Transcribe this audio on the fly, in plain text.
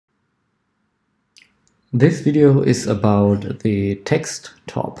This video is about the text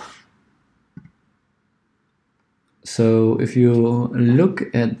top. So if you look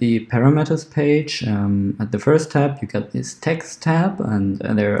at the parameters page, at the first tab you got this text tab, and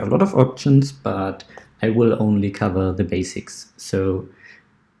there are a lot of options, but I will only cover the basics. So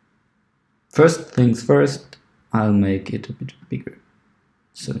first things first, I'll make it a bit bigger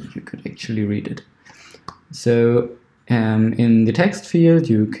so you could actually read it. So in the text field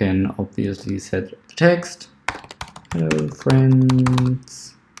you can obviously set the text, hello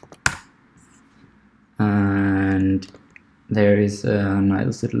friends, and there is a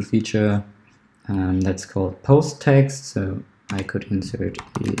nice little feature that's called post text, so I could insert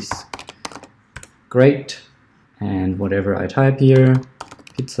is great, and whatever I type here,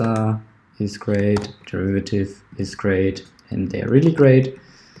 pizza is great, derivative is great, and they're really great,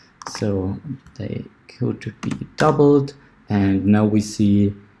 so they could be doubled. And now we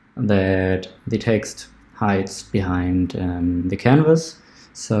see that the text hides behind the canvas.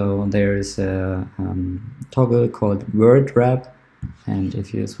 So there is a toggle called word wrap, and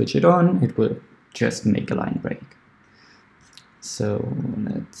if you switch it on, it will just make a line break. So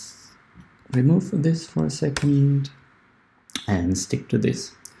let's remove this for a second and stick to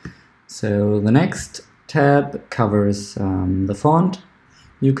this. So the next tab covers the font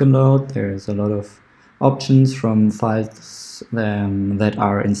you can load. There's a lot of options from files that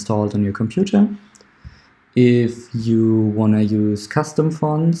are installed on your computer. If you want to use custom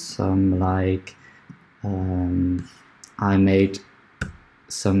fonts, like I made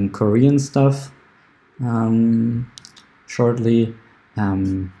some Korean stuff shortly,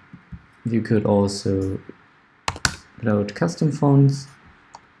 you could also load custom fonts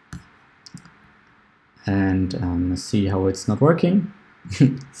and see how it's not working.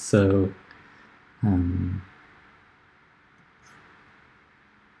 So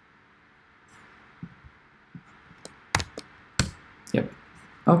yep,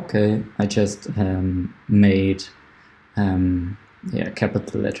 okay, I just made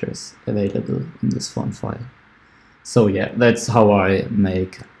capital letters available in this font file. So yeah, that's how I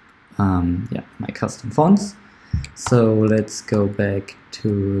make my custom fonts. So let's go back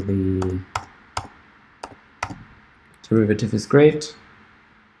to the derivative is great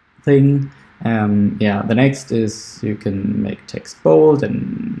thing. The next is you can make text bold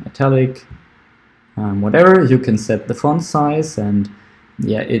and italic, whatever. You can set the font size, and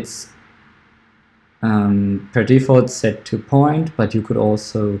yeah, it's per default set to point, but you could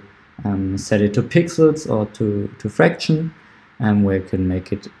also set it to pixels or to fraction, where you can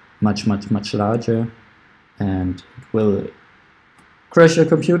make it much larger, and it will crash your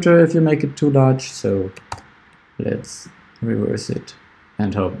computer if you make it too large. So let's reverse it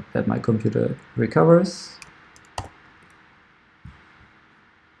and hope that my computer recovers.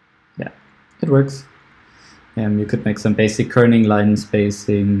 Yeah, it works. You could make some basic kerning, line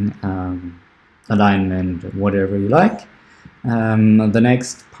spacing, alignment, whatever you like. The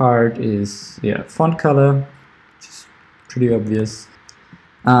next part is font color, which is pretty obvious.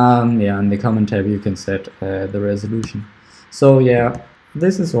 In the comment tab you can set the resolution. So yeah,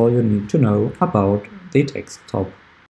 this is all you need to know about the text top.